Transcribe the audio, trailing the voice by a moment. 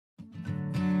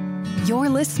You're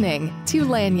listening to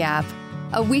Lagniappe,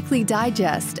 a weekly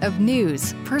digest of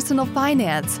news, personal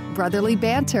finance, brotherly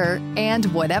banter, and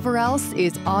whatever else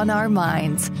is on our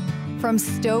minds. From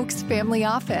Stokes Family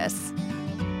Office.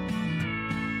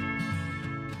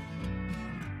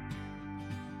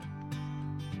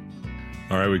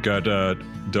 All right, we got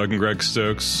Doug and Greg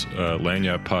Stokes,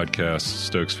 Lagniappe podcast,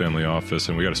 Stokes Family Office,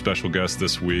 and we got a special guest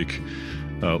this week,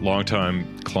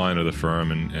 longtime client of the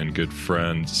firm and good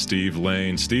friend, Steve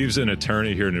Lane. Steve's an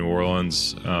attorney here in New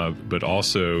Orleans, but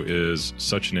also is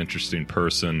such an interesting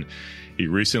person. He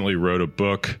recently wrote a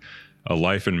book, A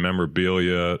Life in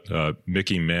Memorabilia,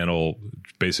 Mickey Mantle,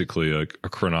 basically a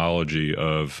chronology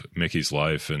of Mickey's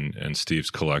life and Steve's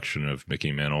collection of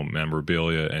Mickey Mantle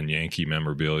memorabilia and Yankee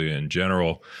memorabilia in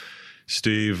general.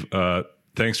 Steve,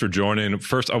 thanks for joining.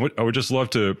 First, I would just love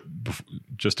to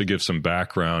give some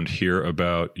background here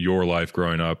about your life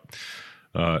growing up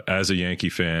as a Yankee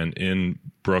fan in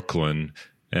Brooklyn,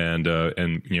 and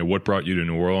what brought you to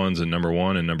New Orleans, and number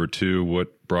one, and number two,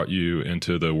 what brought you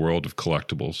into the world of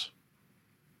collectibles.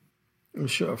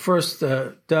 Sure. First,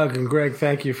 Doug and Greg,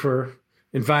 thank you for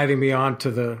inviting me on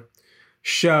to the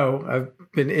show. I've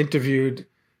been interviewed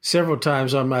several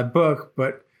times on my book,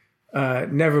 but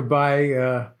never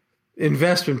by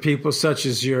investment people such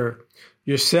as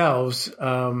yourselves.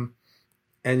 And,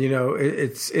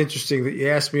 it's interesting that you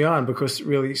asked me on, because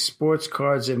really sports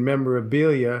cards and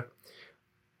memorabilia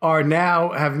have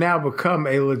now become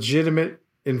a legitimate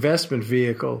investment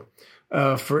vehicle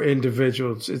for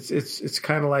individuals. It's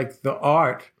kind of like the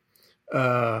art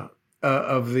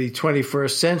of the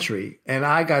 21st century. And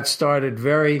I got started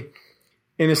very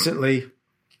innocently.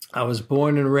 I was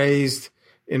born and raised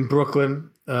in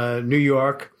Brooklyn, New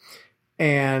York,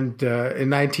 and in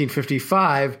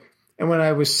 1955. And when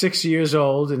I was 6 years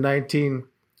old in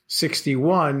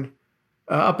 1961,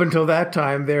 up until that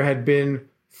time, there had been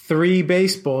 3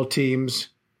 baseball teams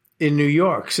in New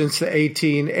York since the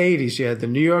 1880s. You had the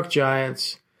New York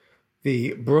Giants,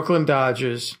 the Brooklyn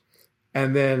Dodgers,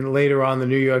 and then later on the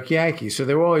New York Yankees. So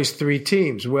there were always 3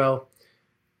 teams. Well,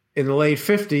 in the late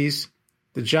 50s,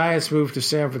 the Giants moved to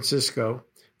San Francisco.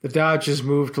 The Dodgers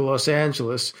moved to Los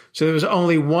Angeles. So there was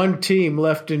only one team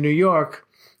left in New York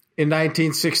in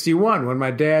 1961. When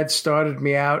my dad started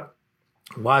me out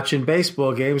watching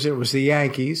baseball games, it was the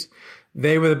Yankees.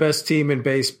 They were the best team in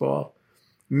baseball.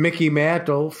 Mickey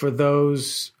Mantle, for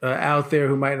those out there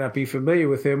who might not be familiar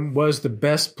with him, was the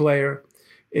best player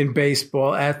in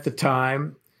baseball at the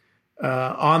time,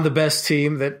 on the best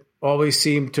team that always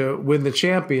seemed to win the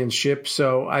championship.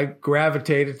 So I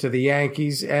gravitated to the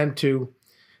Yankees and to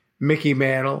Mickey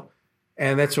Mantle,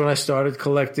 and that's when I started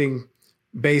collecting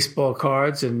baseball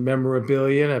cards and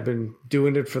memorabilia, and I've been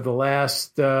doing it for the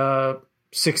last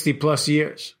 60 plus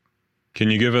years. Can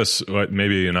you give us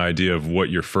maybe an idea of what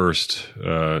your first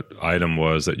item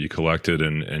was that you collected,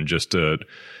 and just the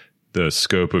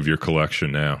scope of your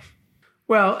collection now?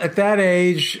 Well, at that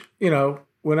age,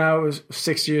 when I was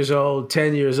 6 years old,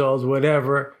 10 years old,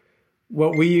 whatever,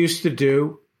 what we used to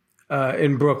do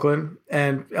in Brooklyn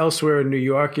and elsewhere in New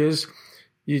York is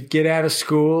you'd get out of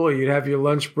school or you'd have your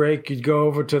lunch break. You'd go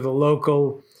over to the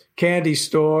local candy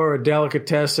store or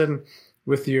delicatessen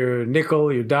with your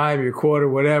nickel, your dime, your quarter,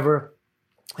 whatever,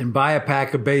 and buy a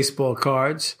pack of baseball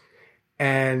cards.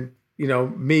 And,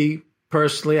 me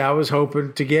personally, I was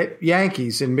hoping to get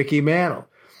Yankees and Mickey Mantle.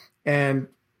 And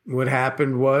what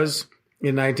happened was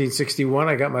in 1961,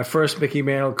 I got my first Mickey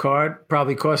Mantle card,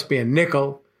 probably cost me a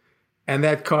nickel. And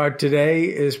that card today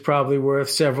is probably worth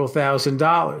several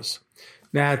 $1,000s.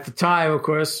 Now, at the time, of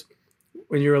course,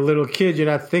 when you're a little kid, you're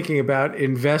not thinking about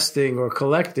investing or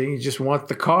collecting. You just want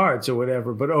the cards or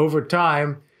whatever. But over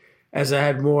time, as I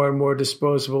had more and more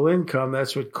disposable income,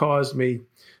 that's what caused me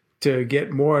to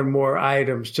get more and more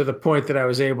items, to the point that I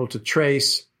was able to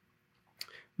trace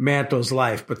Mantle's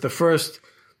life. But the first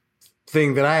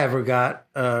thing that I ever got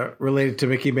related to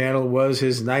Mickey Mantle was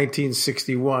his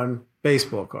 1961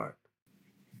 baseball card.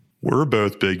 We're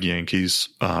both big Yankees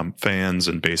fans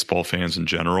and baseball fans in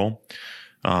general.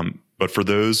 But for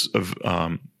those of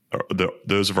our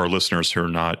listeners who are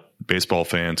not baseball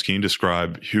fans, can you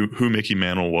describe who Mickey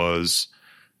Mantle was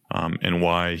and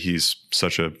why he's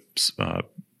such a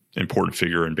important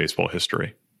figure in baseball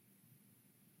history?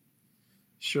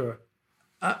 Sure.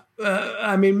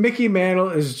 Mickey Mantle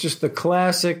is just the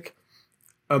classic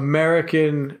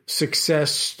American success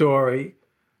story.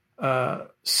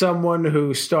 Someone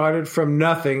who started from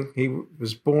nothing. He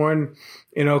was born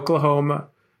in Oklahoma.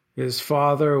 His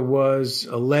father was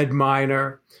a lead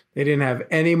miner. They didn't have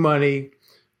any money.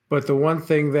 But the one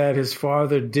thing that his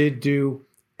father did do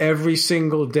every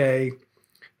single day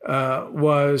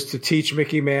was to teach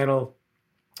Mickey Mantle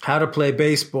how to play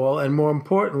baseball, and more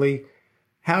importantly,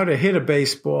 how to hit a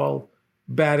baseball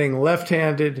batting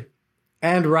left-handed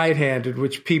and right-handed,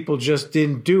 which people just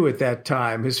didn't do at that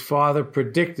time. His father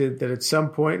predicted that at some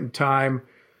point in time,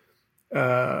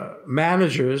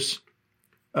 managers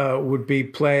would be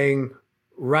playing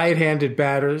right-handed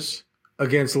batters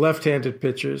against left-handed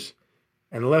pitchers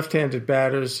and left-handed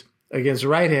batters against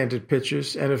right-handed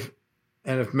pitchers. And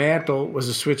if Mantle was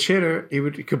a switch hitter, he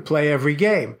could play every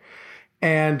game.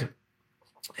 And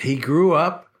he grew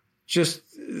up just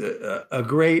a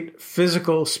great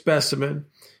physical specimen.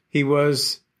 He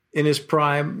was in his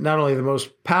prime not only the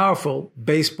most powerful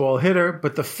baseball hitter,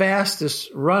 but the fastest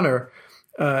runner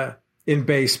in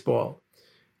baseball.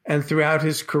 And throughout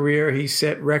his career, he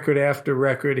set record after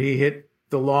record. He hit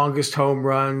the longest home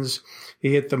runs.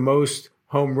 He hit the most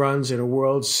home runs in a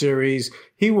World Series.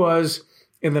 He was,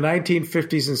 in the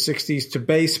 1950s and 60s, to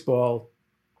baseball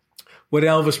what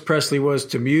Elvis Presley was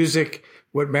to music,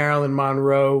 what Marilyn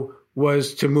Monroe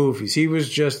was to movies. He was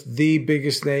just the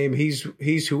biggest name.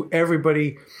 He's who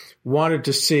everybody wanted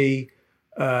to see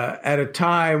at a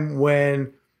time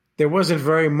when there wasn't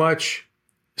very much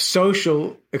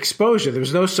social exposure. There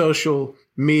was no social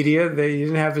media. You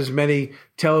didn't have as many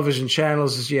television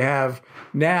channels as you have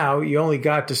now. You only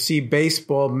got to see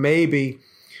baseball maybe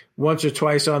once or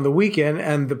twice on the weekend,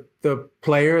 and the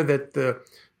player that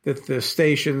the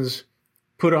stations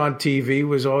put on TV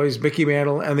was always Mickey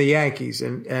Mantle and the Yankees.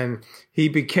 And he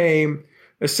became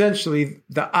essentially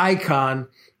the icon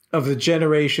of the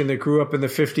generation that grew up in the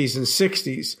 50s and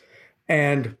 60s.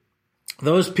 And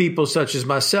those people, such as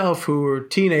myself, who were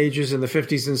teenagers in the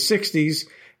 50s and 60s,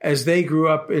 as they grew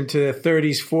up into their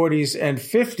 30s, 40s, and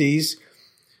 50s,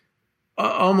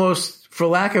 almost, for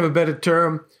lack of a better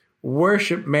term,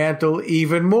 worship Mantle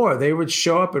even more. They would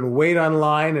show up and wait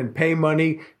online and pay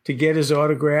money to get his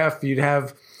autograph. You'd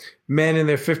have men in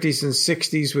their 50s and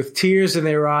 60s with tears in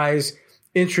their eyes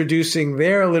introducing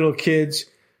their little kids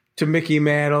to Mickey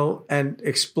Mantle and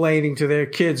explaining to their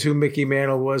kids who Mickey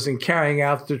Mantle was and carrying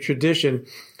out the tradition.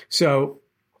 So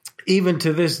even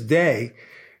to this day,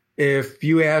 if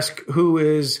you ask who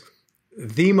is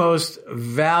the most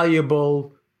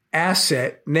valuable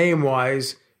asset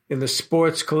name-wise in the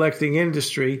sports collecting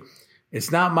industry, it's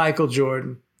not Michael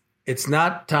Jordan. It's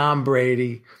not Tom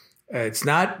Brady. It's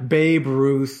not Babe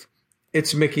Ruth.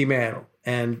 It's Mickey Mantle.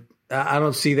 And I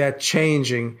don't see that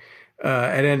changing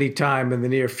at any time in the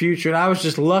near future. And I was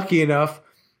just lucky enough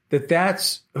that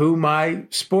that's who my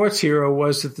sports hero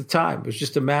was at the time. It was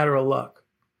just a matter of luck.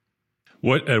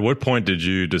 At what point did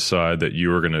you decide that you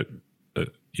were going to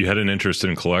you had an interest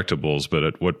in collectibles, but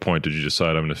at what point did you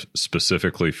decide I'm going to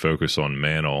specifically focus on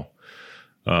Mantle?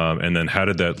 And then how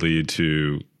did that lead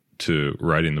to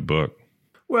writing the book?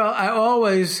 Well, I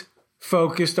always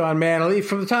focused on Mantle.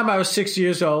 From the time I was 6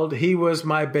 years old, he was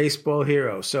my baseball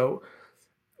hero. So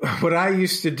what I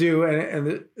used to do,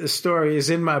 and the story is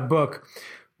in my book,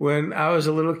 when I was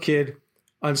a little kid,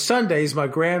 on Sundays, my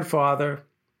grandfather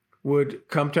would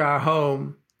come to our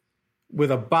home with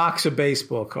a box of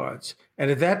baseball cards. And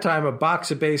at that time, a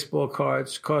box of baseball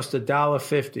cards cost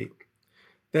 $1.50.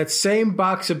 That same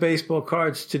box of baseball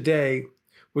cards today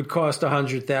would cost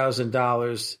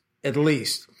 $100,000 at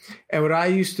least. And what I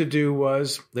used to do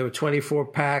was, there were 24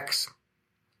 packs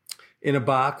in a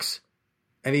box,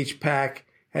 and each pack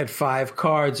had 5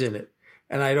 cards in it.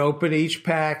 And I'd open each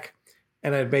pack,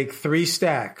 and I'd make 3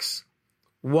 stacks.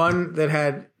 One that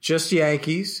had just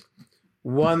Yankees,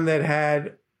 one that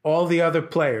had all the other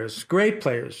players, great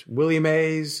players, Willie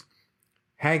Mays,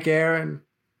 Hank Aaron,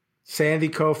 Sandy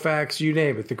Koufax, you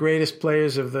name it. The greatest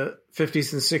players of the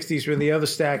 50s and 60s were in the other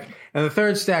stack. And the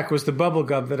third stack was the bubble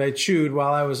gum that I chewed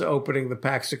while I was opening the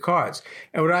packs of cards.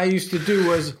 And what I used to do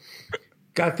was,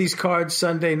 got these cards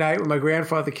Sunday night when my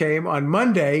grandfather came. On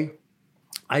Monday,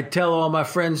 I'd tell all my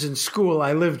friends in school,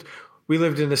 we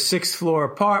lived in a 6th floor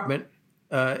apartment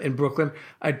in Brooklyn.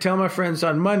 I'd tell my friends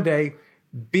on Monday,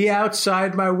 be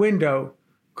outside my window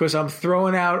because I'm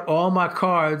throwing out all my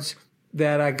cards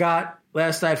that I got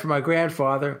last night from my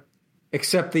grandfather,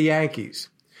 except the Yankees.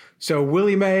 So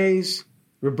Willie Mays,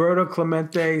 Roberto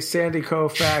Clemente, Sandy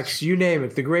Koufax, you name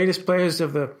it. The greatest players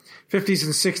of the 50s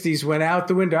and 60s went out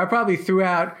the window. I probably threw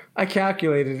out, I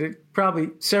calculated it, probably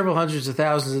several hundreds of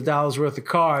thousands of dollars worth of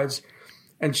cards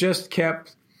and just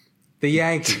kept the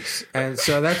Yankees. And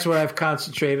so that's what I've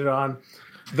concentrated on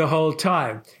the whole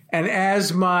time. And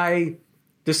as my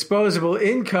disposable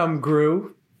income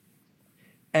grew,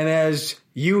 and as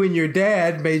you and your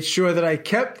dad made sure that I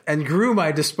kept and grew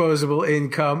my disposable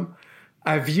income,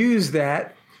 I've used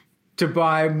that to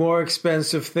buy more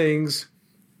expensive things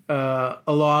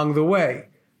along the way.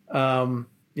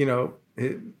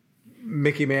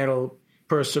 Mickey Mantle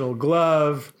personal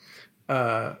glove,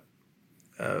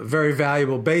 very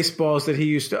valuable baseballs that he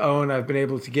used to own. I've been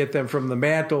able to get them from the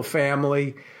Mantle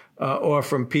family or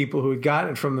from people who had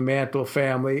gotten it from the Mantle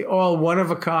family, all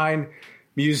one-of-a-kind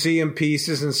museum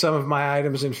pieces. And some of my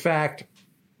items, in fact,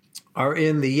 are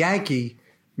in the Yankee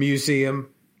Museum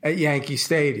at Yankee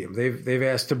Stadium. They've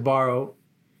asked to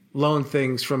loan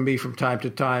things from me from time to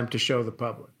time to show the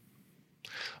public.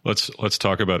 Let's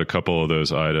talk about a couple of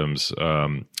those items.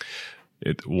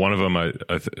 One of them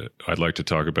I'd like to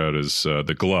talk about is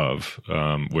the glove,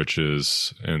 which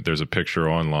is, and there's a picture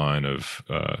online of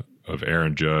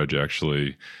Aaron Judge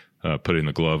actually putting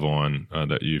the glove on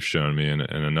that you've shown me, and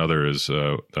another is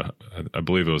I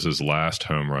believe it was his last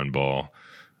home run ball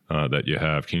that you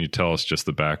have. Can you tell us just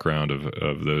the background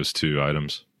of those two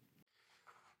items?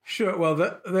 Sure. Well,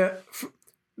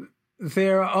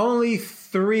 there are only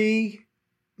 3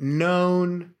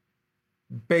 known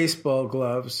baseball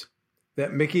gloves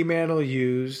that Mickey Mantle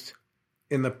used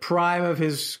in the prime of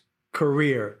his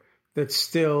career that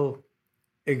still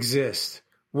exist.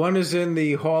 One is in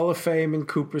the Hall of Fame in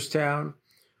Cooperstown.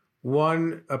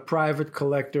 One a private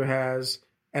collector has,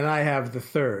 and I have the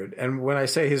third. And when I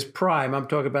say his prime, I'm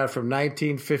talking about from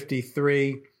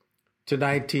 1953 to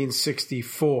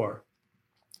 1964.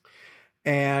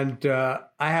 And I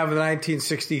have a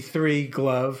 1963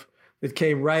 glove that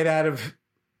came right out of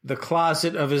the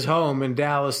closet of his home in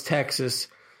Dallas, Texas.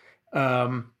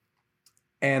 And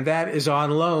that is on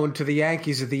loan to the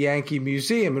Yankees at the Yankee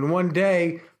Museum. And one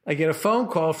day I get a phone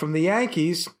call from the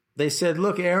Yankees. They said,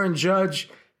 look, Aaron Judge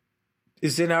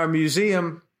is in our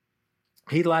museum.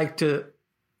 He'd like to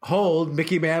hold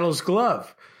Mickey Mantle's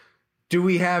glove. Do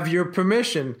we have your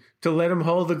permission to let him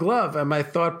hold the glove? And my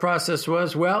thought process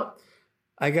was, well,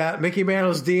 I got Mickey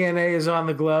Mantle's DNA is on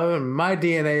the glove and my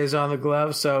DNA is on the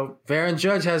glove. So if Aaron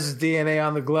Judge has his DNA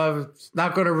on the glove, it's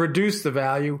not going to reduce the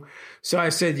value. So I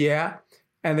said, yeah.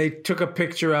 And they took a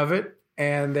picture of it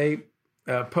and they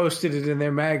posted it in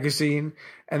their magazine.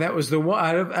 And that was the one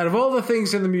out of all the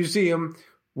things in the museum,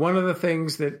 one of the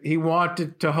things that he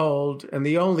wanted to hold, and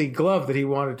the only glove that he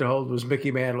wanted to hold, was Mickey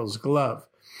Mantle's glove.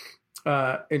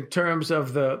 In terms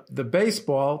of the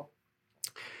baseball,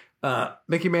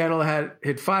 Mickey Mantle had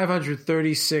hit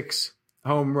 536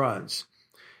 home runs.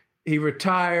 He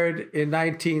retired in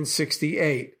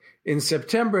 1968. In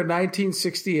September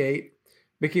 1968,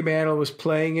 Mickey Mantle was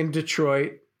playing in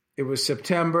Detroit. It was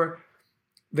September.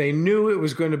 They knew it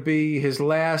was going to be his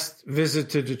last visit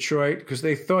to Detroit because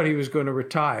they thought he was going to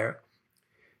retire.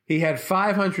 He had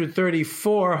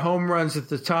 534 home runs at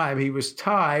the time. He was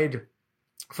tied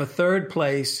for third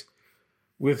place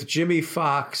with Jimmy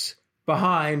Fox,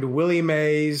 behind Willie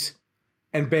Mays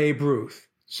and Babe Ruth.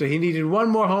 So he needed one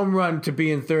more home run to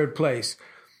be in third place.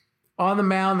 On the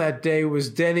mound that day was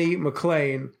Denny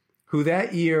McLain, who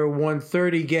that year won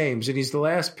 30 games, and he's the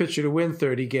last pitcher to win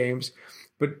 30 games.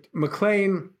 But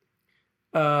McLain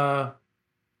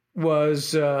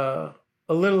was a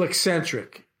little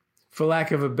eccentric, for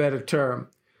lack of a better term.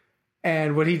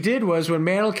 And what he did was, when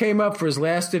Mantle came up for his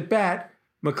last at-bat,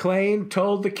 McLain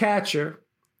told the catcher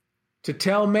to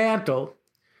tell Mantle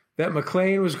that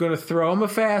McLain was going to throw him a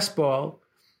fastball,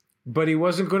 but he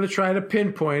wasn't going to try to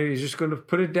pinpoint it. He's just going to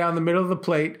put it down the middle of the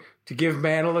plate to give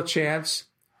Mantle a chance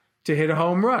to hit a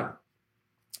home run.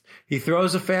 He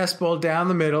throws a fastball down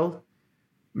the middle.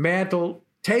 Mantle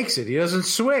takes it. He doesn't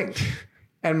swing.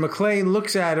 And McLain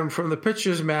looks at him from the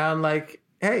pitcher's mound like,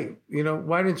 hey,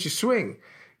 why didn't you swing?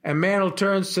 And Mantle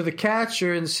turns to the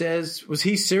catcher and says, was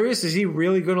he serious? Is he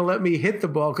really going to let me hit the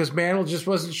ball? Because Mantle just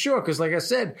wasn't sure. Because like I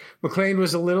said, McLain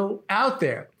was a little out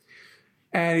there.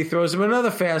 And he throws him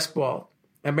another fastball.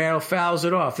 And Mantle fouls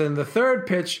it off. Then the third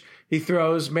pitch he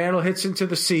throws, Mantle hits into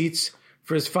the seats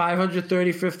for his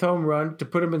 535th home run to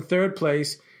put him in third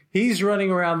place. He's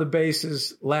running around the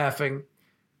bases laughing.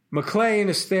 McLain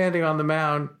is standing on the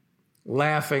mound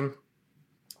laughing.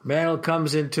 Mantle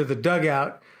comes into the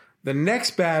dugout. The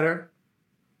next batter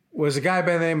was a guy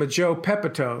by the name of Joe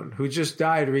Pepitone, who just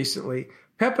died recently.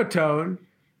 Pepitone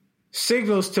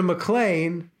signals to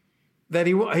McLain that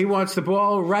he wants the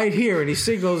ball right here, and he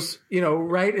signals,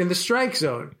 right in the strike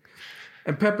zone.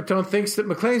 And Pepitone thinks that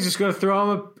McLain's just going to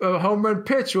throw him a home run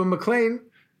pitch when McLain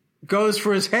goes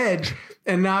for his head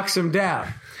and knocks him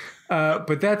down.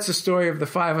 But that's the story of the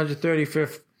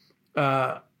 535th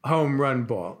home run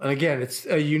ball. And again, it's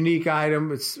a unique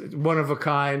item. It's one of a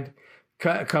kind,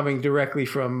 coming directly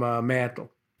from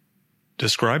Mantle.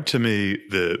 Describe to me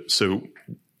so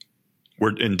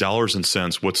we're in dollars and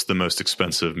cents. What's the most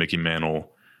expensive Mickey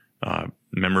Mantle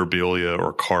memorabilia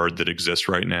or card that exists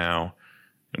right now?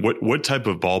 What type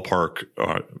of ballpark,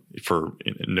 for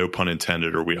no pun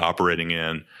intended, are we operating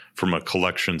in from a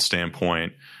collection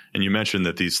standpoint? And you mentioned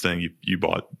that these things you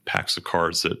bought packs of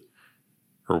cards that,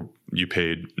 or you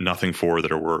paid nothing for,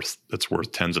 that's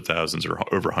worth tens of thousands or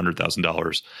over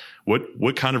 $100,000.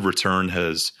 What kind of return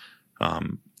has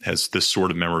this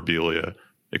sort of memorabilia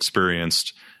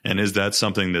experienced, and is that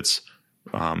something that's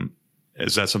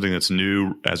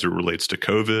new as it relates to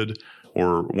COVID?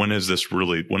 Or when has this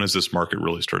market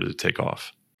really started to take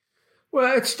off?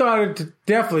 Well, it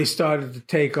definitely started to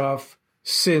take off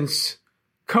since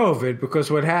COVID,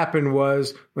 because what happened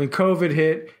was when COVID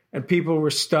hit and people were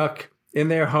stuck in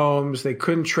their homes, they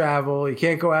couldn't travel, you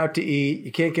can't go out to eat,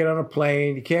 you can't get on a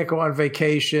plane, you can't go on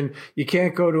vacation, you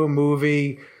can't go to a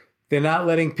movie. They're not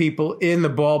letting people in the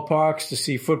ballparks to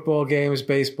see football games,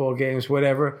 baseball games,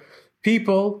 whatever.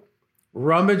 People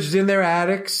rummaged in their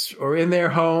attics or in their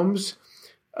homes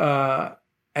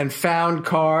and found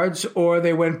cards, or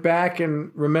they went back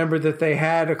and remembered that they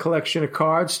had a collection of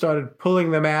cards, started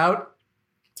pulling them out,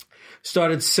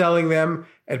 started selling them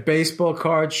at baseball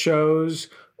card shows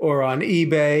or on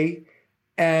eBay.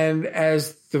 And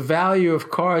as the value of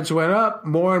cards went up,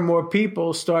 more and more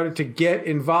people started to get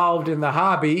involved in the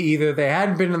hobby. Either they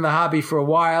hadn't been in the hobby for a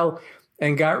while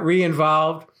and got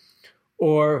re-involved,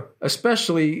 or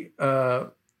especially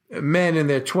men in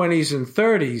their 20s and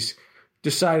 30s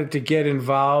decided to get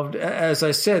involved. As I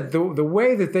said, the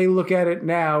way that they look at it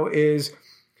now is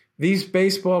these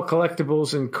baseball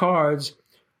collectibles and cards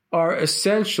are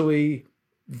essentially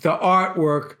the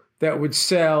artwork that would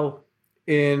sell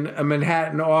in a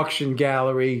Manhattan auction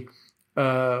gallery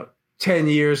 10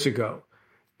 years ago.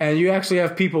 And you actually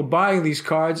have people buying these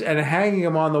cards and hanging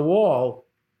them on the wall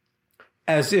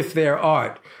as if they're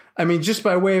art. I mean, just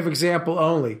by way of example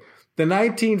only, the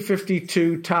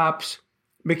 1952 Topps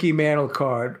Mickey Mantle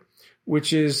card,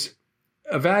 which is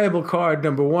a valuable card,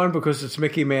 number one, because it's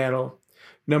Mickey Mantle,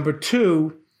 number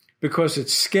two, because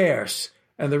it's scarce.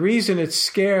 And the reason it's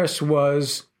scarce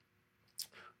was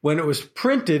when it was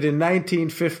printed in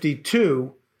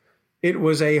 1952, it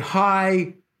was a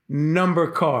high number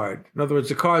card. In other words,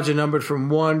 the cards are numbered from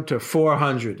 1 to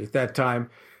 400 at that time.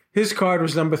 His card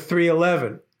was number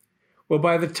 311. Well,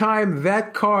 by the time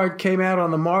that card came out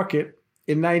on the market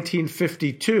in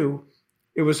 1952,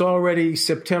 it was already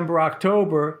September,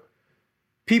 October.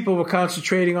 People were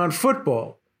concentrating on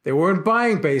football. They weren't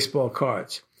buying baseball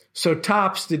cards. So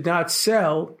Topps did not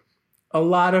sell a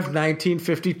lot of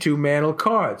 1952 Mantle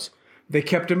cards. They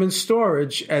kept them in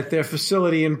storage at their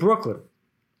facility in Brooklyn.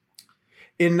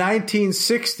 In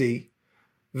 1960,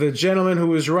 the gentleman who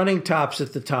was running Topps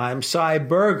at the time, Cy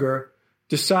Berger,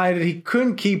 decided he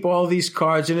couldn't keep all these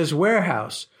cards in his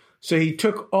warehouse. So he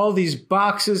took all these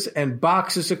boxes and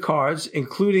boxes of cards,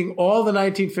 including all the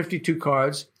 1952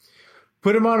 cards,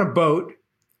 put them on a boat,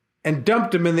 and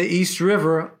dumped them in the East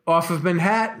River off of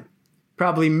Manhattan.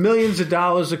 Probably millions of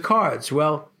dollars of cards.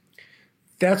 Well,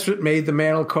 that's what made the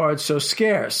Mantle cards so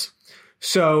scarce.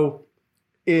 So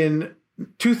in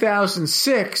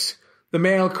 2006, the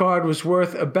Mantle card was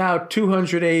worth about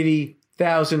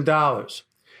 $280,000.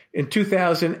 In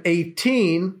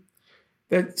 2018,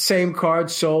 that same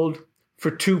card sold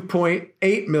for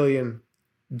 $2.8 million.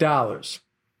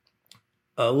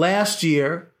 Last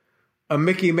year, a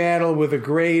Mickey Mantle with a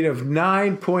grade of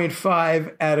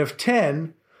 9.5 out of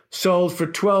 10 sold for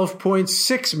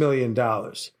 $12.6 million.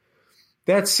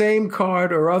 That same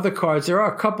card or other cards, there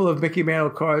are a couple of Mickey Mantle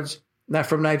cards, not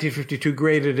from 1952,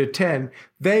 graded at 10.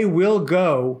 They will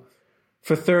go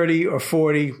for $30 or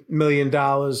 $40 million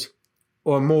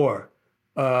or more.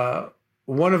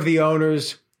 One of the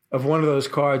owners of one of those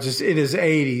cards is in his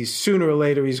 80s. Sooner or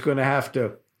later, he's going to have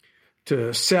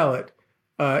to sell it.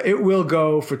 It will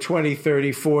go for $20,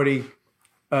 $30,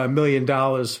 $40 million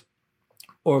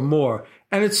or more.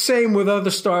 And it's same with other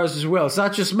stars as well. It's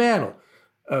not just Mantle.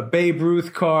 Babe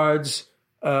Ruth cards,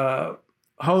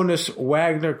 Honus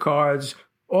Wagner cards,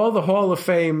 all the Hall of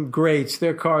Fame greats,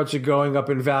 their cards are going up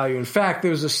in value. In fact,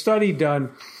 there was a study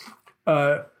done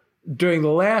during the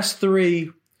last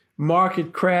 3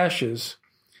 market crashes.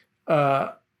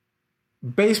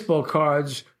 Baseball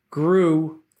cards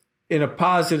grew in a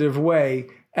positive way.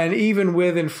 And even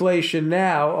with inflation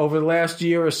now, over the last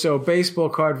year or so, baseball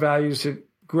card values have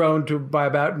grown by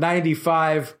about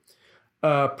 95%.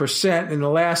 In the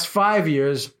last 5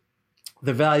 years,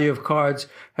 the value of cards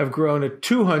have grown at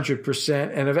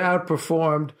 200% and have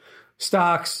outperformed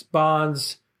stocks,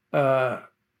 bonds,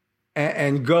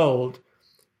 and gold.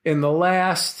 In the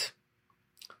last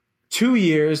 2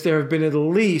 years, there have been at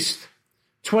least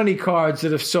 20 cards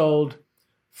that have sold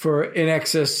for in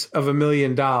excess of $1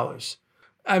 million.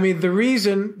 I mean, the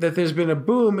reason that there's been a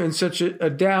boom in such a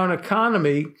down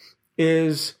economy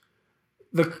is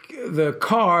the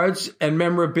cards and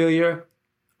memorabilia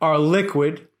are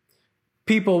liquid.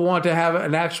 People want to have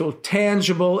an actual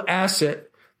tangible asset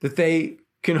that they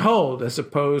can hold as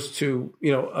opposed to,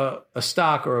 a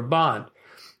stock or a bond.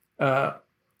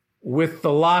 With the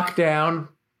lockdown,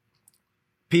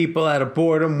 people out of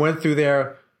boredom went through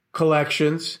their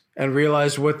collections and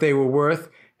realized what they were worth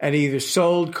and either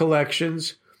sold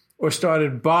collections or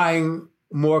started buying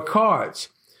more cards.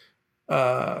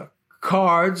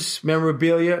 Cards,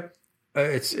 memorabilia,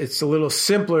 it's a little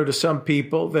simpler to some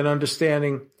people than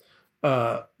understanding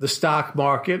the stock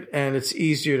market, and it's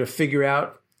easier to figure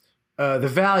out the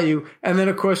value. And then,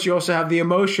 of course, you also have the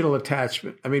emotional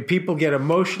attachment. I mean, people get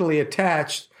emotionally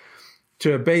attached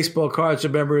to baseball cards or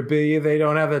memorabilia. They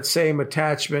don't have that same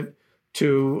attachment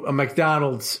to a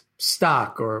McDonald's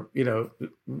stock or,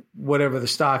 whatever the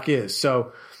stock is.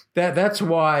 So that's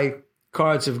why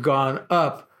cards have gone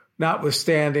up,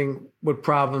 notwithstanding what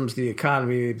problems the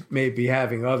economy may be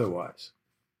having otherwise.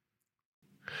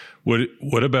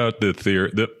 What about the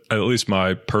theory? At least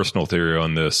my personal theory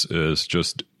on this is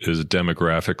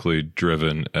demographically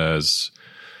driven, as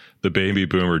the baby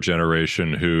boomer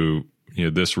generation who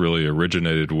this really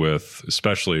originated with,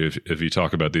 especially if you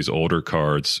talk about these older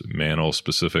cards, Mantle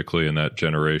specifically in that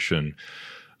generation,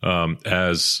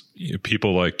 as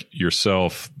people like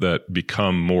yourself that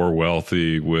become more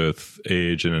wealthy with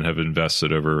age and have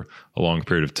invested over a long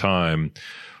period of time,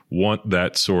 want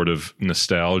that sort of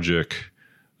nostalgic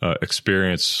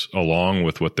experience along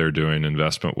with what they're doing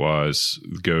investment wise,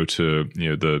 go to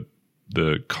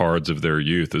the cards of their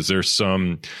youth. Is there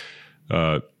some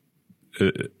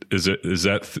does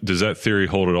that theory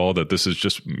hold at all, that this is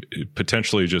just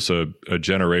potentially just a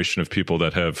generation of people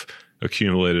that have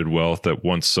accumulated wealth that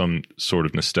wants some sort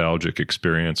of nostalgic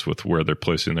experience with where they're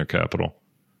placing their capital?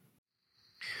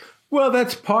 Well,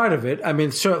 that's part of it. I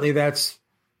mean, certainly that's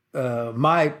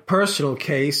my personal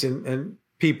case, and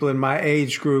people in my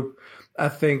age group, I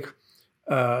think,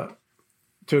 to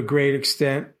a great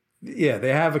extent, yeah,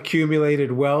 they have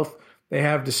accumulated wealth, they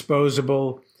have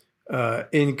disposable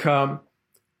income,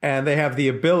 and they have the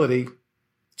ability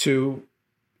to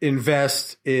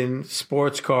invest in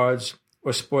sports cards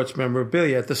or sports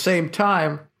memorabilia. At the same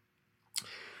time,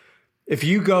 if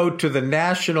you go to the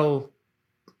National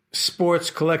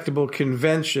Sports Collectible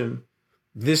Convention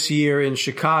this year in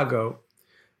Chicago,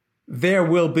 there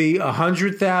will be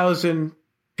 100,000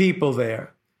 people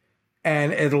there,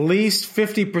 and at least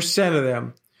 50% of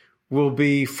them will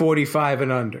be 45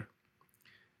 and under.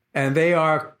 And they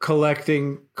are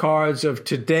collecting cards of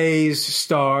today's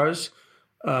stars,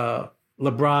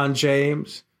 LeBron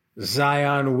James,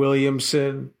 Zion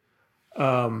Williamson,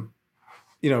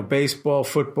 baseball,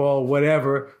 football,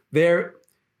 whatever.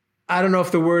 I don't know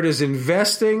if the word is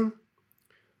investing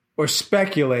or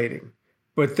speculating,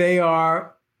 but they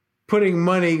are putting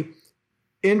money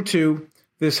into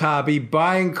this hobby,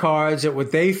 buying cards at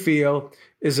what they feel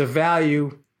is a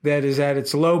value that is at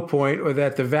its low point, or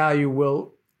that the value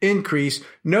will increase.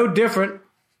 No different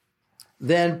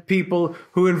than people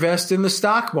who invest in the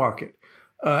stock market.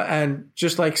 And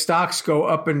just like stocks go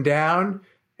up and down,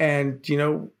 and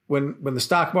when the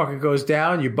stock market goes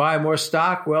down, you buy more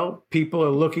stock. Well, people are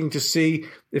looking to see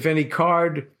if any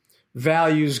card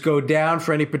values go down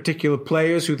for any particular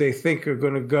players who they think are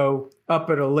going to go up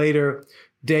at a later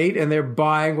date, and they're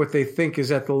buying what they think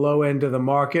is at the low end of the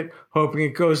market, hoping it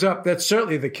goes up. That's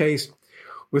certainly the case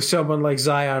with someone like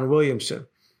Zion Williamson,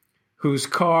 whose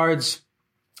cards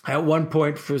at one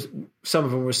point, for some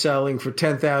of them, were selling for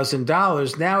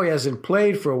 $10,000. Now he hasn't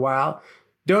played for a while.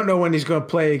 Don't know when he's going to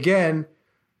play again.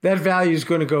 That value is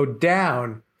going to go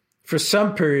down for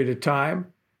some period of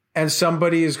time, and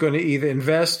somebody is going to either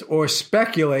invest or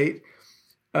speculate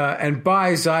and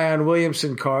buy Zion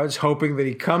Williamson cards, hoping that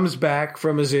he comes back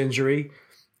from his injury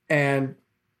and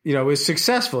is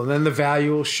successful, and then the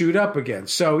value will shoot up again.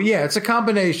 So yeah, it's a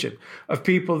combination of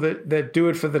people that do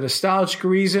it for the nostalgic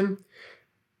reason.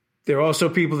 There are also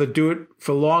people that do it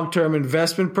for long-term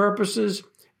investment purposes,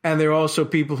 and there are also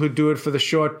people who do it for the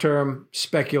short-term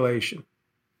speculation.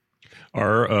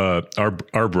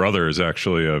 Our brother is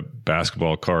actually a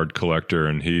basketball card collector,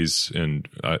 and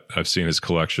I've seen his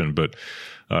collection, but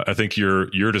I think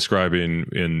you're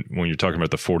describing when you're talking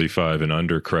about the 45 and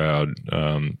under crowd,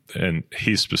 and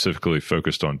he's specifically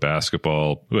focused on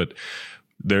basketball, but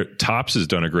Topps has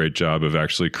done a great job of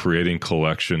actually creating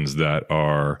collections that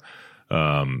are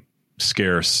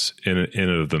scarce in and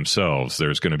of themselves.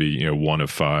 There's going to be one of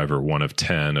 5 or one of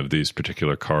 10 of these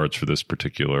particular cards for this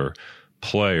particular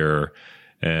player,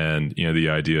 And, the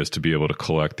idea is to be able to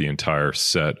collect the entire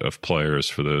set of players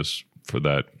for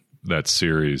that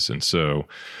series. And so,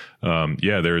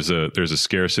 there's a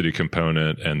scarcity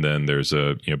component, and then there's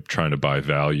a, trying to buy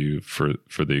value for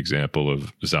the example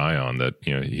of Zion, that,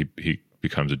 he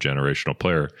becomes a generational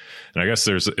player. And I guess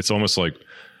it's almost like,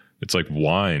 it's like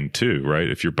wine too, right?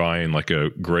 If you're buying like a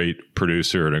great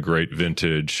producer and a great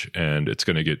vintage, and it's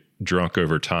going to get drunk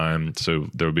over time, so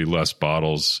there'll be less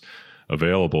bottles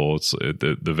available. It's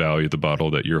the value of the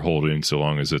bottle that you're holding, so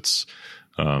long as it's,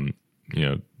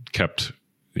 kept,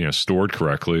 stored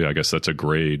correctly. I guess that's a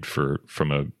grade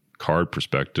from a card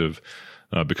perspective,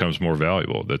 becomes more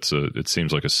valuable. It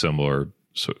seems like a similar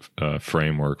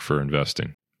framework for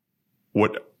investing.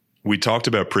 What we talked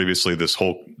about previously, this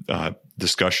whole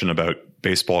discussion about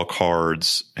baseball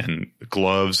cards and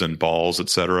gloves and balls, et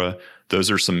cetera,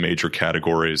 those are some major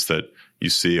categories that you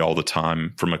see all the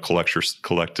time from a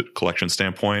collection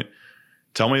standpoint.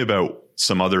 Tell me about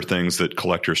some other things that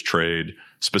collectors trade,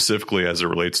 specifically as it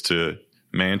relates to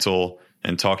Mantle,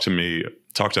 and talk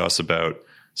to us about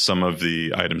some of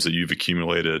the items that you've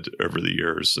accumulated over the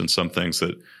years, and some things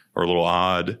that are a little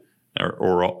odd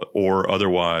or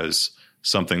otherwise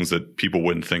some things that people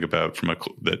wouldn't think about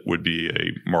that would be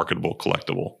a marketable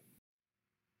collectible.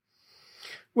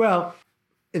 Well,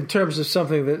 in terms of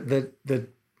something that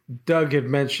Doug had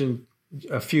mentioned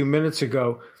a few minutes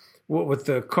ago, what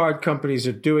the card companies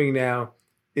are doing now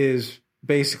is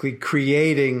basically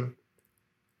creating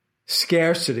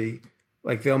scarcity.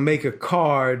 Like they'll make a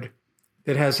card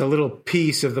that has a little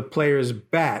piece of the player's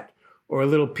bat, or a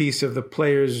little piece of the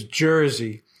player's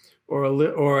jersey, or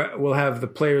we'll have the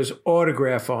player's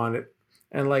autograph on it.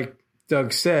 And like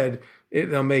Doug said,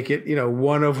 they'll make it,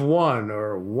 1 of 1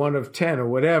 or 1 of 10 or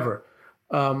whatever.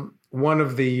 One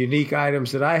of the unique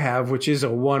items that I have, which is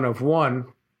a 1 of 1,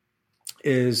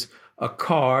 is a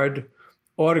card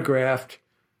autographed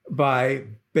by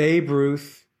Babe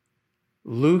Ruth,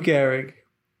 Lou Gehrig,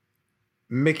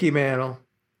 Mickey Mantle,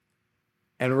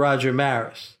 and Roger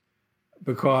Maris.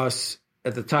 Because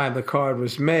at the time the card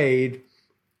was made,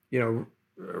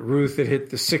 Ruth had hit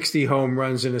the 60 home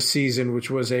runs in a season, which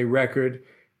was a record,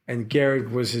 and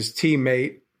Gehrig was his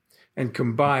teammate. And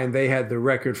combined, they had the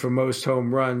record for most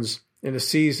home runs in a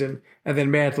season. And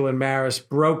then Mantle and Maris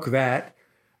broke that.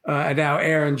 And now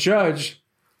Aaron Judge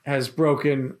has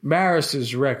broken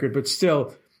Maris's record. But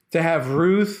still, to have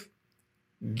Ruth,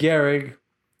 Gehrig,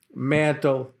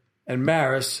 Mantle, and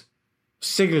Maris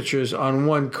signatures on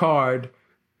one card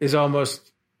is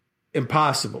almost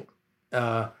impossible.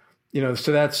 So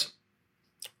that's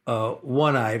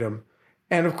one item.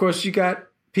 And of course, you got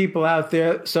people out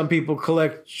there. Some people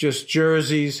collect just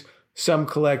jerseys. Some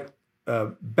collect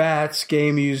bats,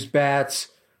 game-used bats.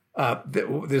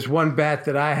 There's one bat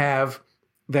that I have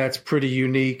that's pretty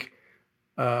unique.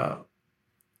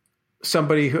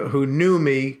 Somebody who knew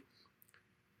me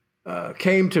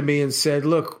came to me and said,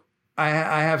 look, I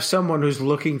have someone who's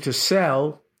looking to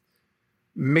sell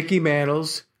Mickey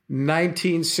Mantle's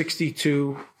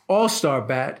 1962 All-Star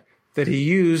bat that he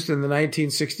used in the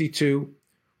 1962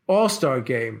 All-Star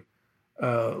game.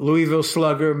 Louisville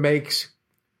Slugger makes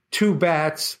 2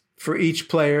 bats for each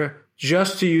player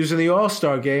just to use in the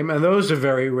All-Star game, and those are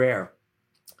very rare.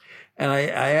 And I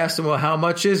asked him, well, how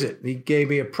much is it? And he gave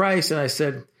me a price, and I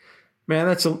said, man,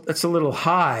 that's a little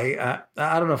high.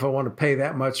 I don't know if I want to pay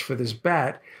that much for this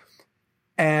bat.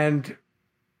 And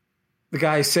the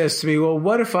guy says to me, well,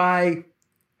 what if I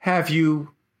have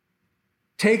you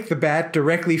take the bat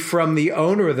directly from the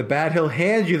owner of the bat? He'll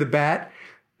hand you the bat,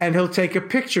 and he'll take a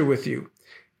picture with you.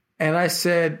 And I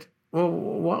said, well,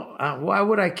 why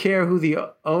would I care who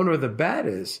the owner of the bat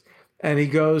is? And he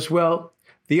goes, well,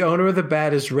 the owner of the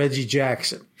bat is Reggie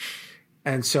Jackson.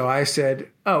 And so I said,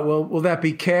 oh, well, will that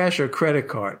be cash or credit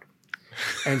card?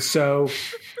 And so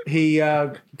he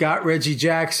got Reggie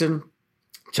Jackson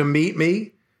to meet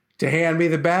me, to hand me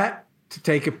the bat, to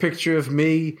take a picture of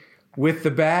me with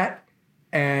the bat.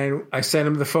 And I sent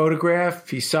him the photograph.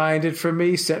 He signed it for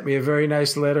me, sent me a very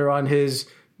nice letter on his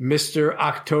Mr.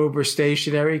 October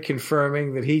stationery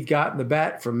confirming that he'd gotten the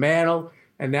bat from Mantle,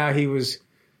 and now he was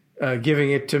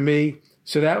giving it to me.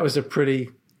 So that was a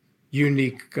pretty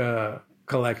unique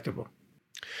collectible.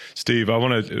 Steve,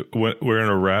 we're going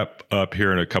to wrap up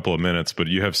here in a couple of minutes, but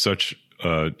you have such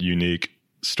a unique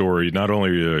story. Not only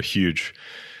are you a huge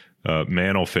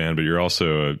Mantle fan, but you're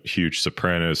also a huge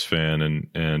Sopranos fan,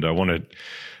 and I want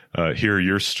to hear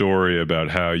your story about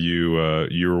how you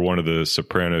were one of the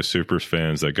Sopranos super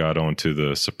fans that got onto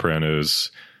the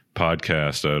Sopranos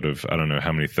podcast out of I don't know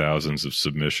how many thousands of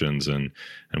submissions, and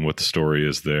what the story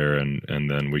is there, and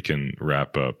then we can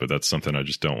wrap up. But that's something I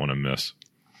just don't want to miss.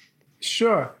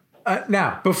 Sure.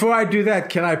 Now, before I do that,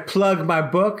 can I plug my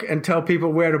book and tell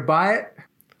people where to buy it?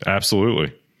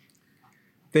 Absolutely.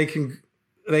 They can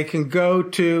go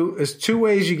to, there's two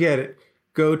ways you get it.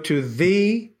 Go to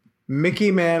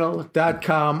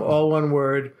themickeymantle.com, all one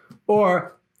word,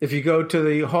 or if you go to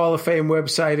the Hall of Fame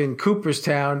website in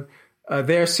Cooperstown,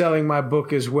 they're selling my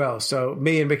book as well. So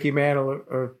me and Mickey Mantle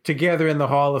are together in the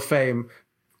Hall of Fame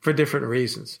for different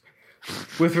reasons.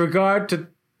 With regard to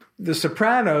The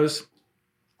Sopranos,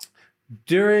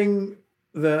 during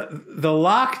the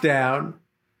lockdown,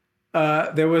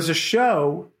 there was a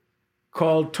show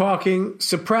called Talking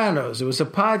Sopranos. It was a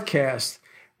podcast,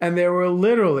 and there were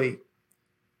literally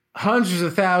hundreds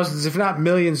of thousands, if not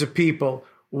millions of people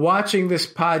watching this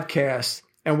podcast.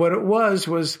 And what it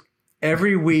was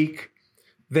every week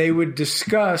they would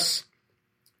discuss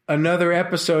another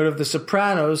episode of The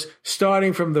Sopranos,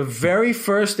 starting from the very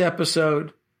first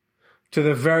episode to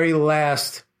the very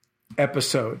last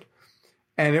episode.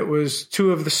 And it was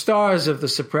two of the stars of The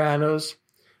Sopranos,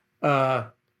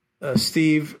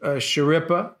 Steve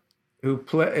Sciarippa, who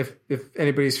if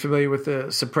anybody's familiar with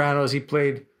The Sopranos, he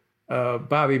played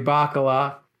Bobby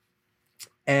Bacala,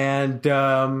 and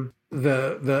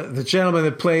the gentleman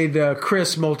that played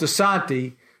Chris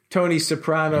Moltisanti, Tony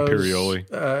Soprano's Imperioli.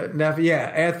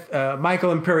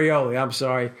 Michael Imperioli. I'm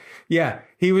sorry. Yeah,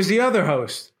 he was the other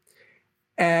host,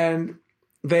 and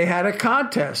they had a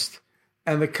contest,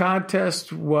 and the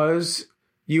contest was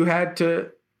you had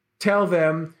to tell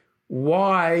them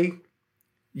why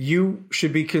you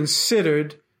should be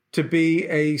considered to be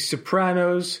a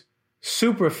Sopranos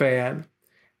superfan,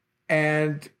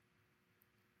 and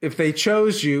if they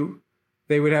chose you,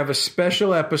 they would have a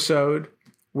special episode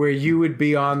where you would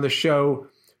be on the show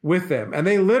with them. And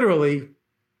they literally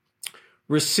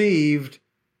received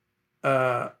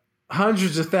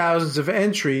hundreds of thousands of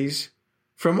entries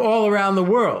from all around the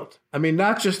world. I mean,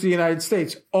 not just the United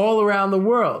States, all around the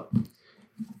world.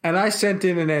 And I sent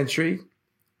in an entry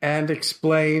and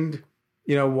explained,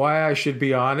 why I should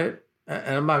be on it.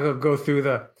 And I'm not going to go through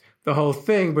the whole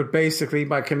thing, but basically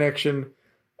my connection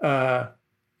to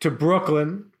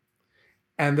Brooklyn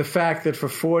and the fact that for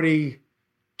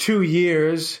 42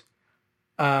 years,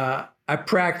 I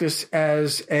practiced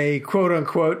as a quote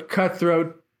unquote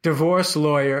cutthroat divorce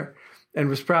lawyer and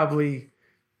was probably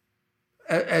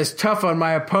as tough on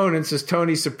my opponents as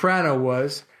Tony Soprano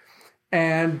was.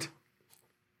 And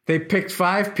they picked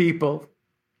 5 people.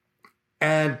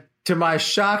 And to my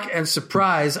shock and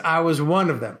surprise, I was one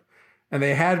of them. And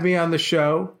they had me on the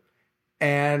show,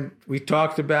 and we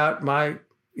talked about my,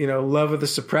 love of The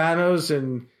Sopranos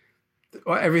and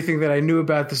everything that I knew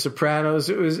about The Sopranos.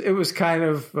 It was kind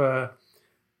of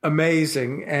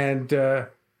amazing. And to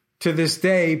this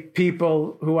day,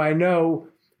 people who I know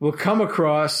will come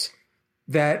across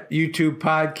that YouTube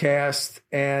podcast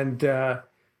and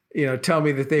tell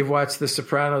me that they've watched The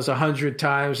Sopranos 100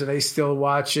 times and they still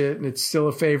watch it, and it's still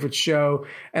a favorite show.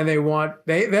 And they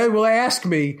will ask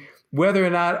me whether or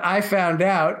not I found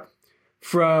out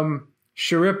from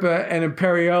Sciarippa and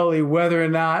Imperioli whether or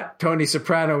not Tony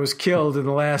Soprano was killed in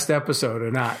the last episode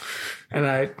or not. And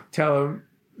I tell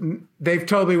them, they've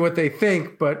told me what they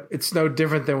think, but it's no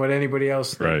different than what anybody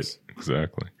else thinks. Right,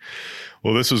 exactly.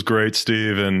 Well, this was great,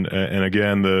 Steve. And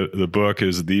again, the book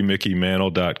is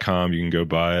themickeymantle.com. You can go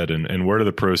buy it. And where do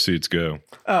the proceeds go?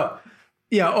 Oh,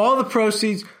 yeah, all the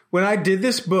proceeds. When I did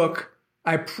this book,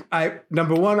 I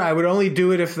number one, I would only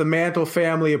do it if the Mantle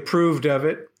family approved of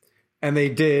it, and they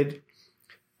did.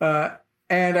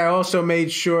 And I also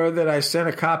made sure that I sent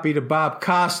a copy to Bob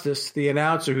Costas, the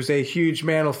announcer, who's a huge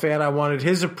Mantle fan. I wanted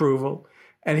his approval,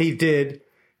 and he did.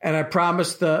 And I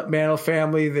promised the Mantle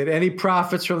family that any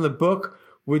profits from the book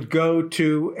would go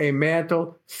to a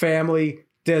Mantle family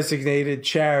designated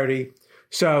charity.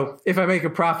 So if I make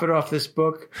a profit off this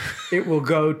book, it will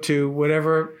go to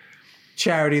whatever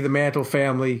charity the Mantle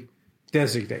family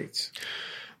designates.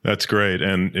 That's great.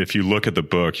 And if you look at the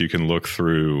book, you can look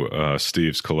through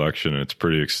Steve's collection. It's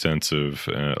pretty extensive,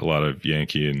 a lot of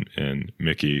Yankee and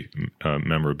Mickey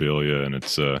memorabilia. And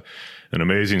it's an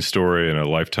amazing story and a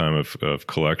lifetime of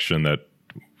collection that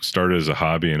started as a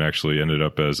hobby and actually ended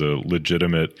up as a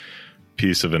legitimate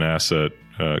piece of an asset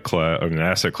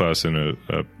class in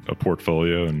a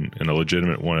portfolio, and a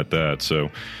legitimate one at that. So,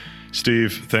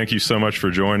 Steve, thank you so much for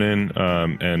joining,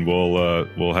 and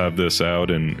we'll have this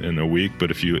out in a week.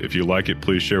 But if you like it,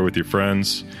 please share with your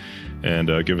friends, and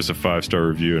give us a 5-star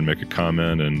review and make a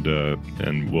comment,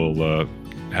 and we'll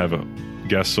have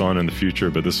guests on in the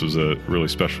future. But this was a really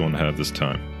special one to have this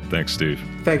time. Thanks, Steve.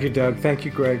 Thank you, Doug. Thank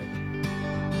you, Greg.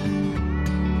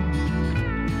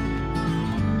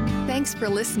 Thanks for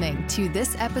listening to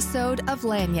this episode of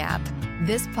Lagniappe.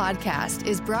 This podcast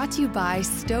is brought to you by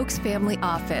Stokes Family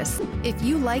Office. If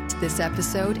you liked this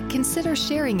episode, consider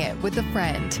sharing it with a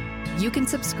friend. You can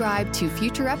subscribe to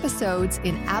future episodes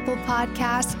in Apple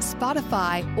Podcasts,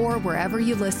 Spotify, or wherever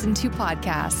you listen to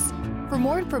podcasts. For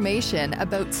more information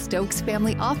about Stokes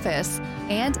Family Office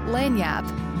and Lagniappe,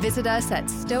 visit us at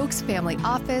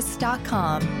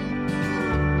stokesfamilyoffice.com.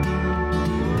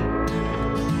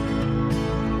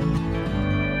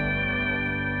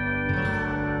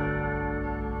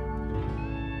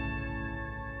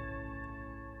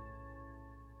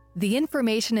 The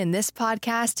information in this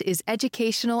podcast is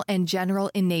educational and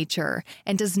general in nature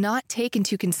and does not take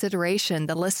into consideration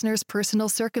the listener's personal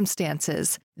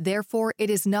circumstances. Therefore,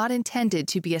 it is not intended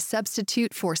to be a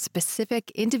substitute for specific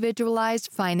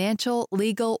individualized financial,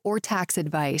 legal, or tax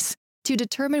advice. To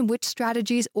determine which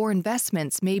strategies or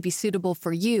investments may be suitable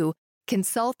for you,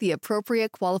 consult the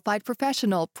appropriate qualified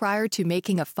professional prior to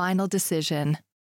making a final decision.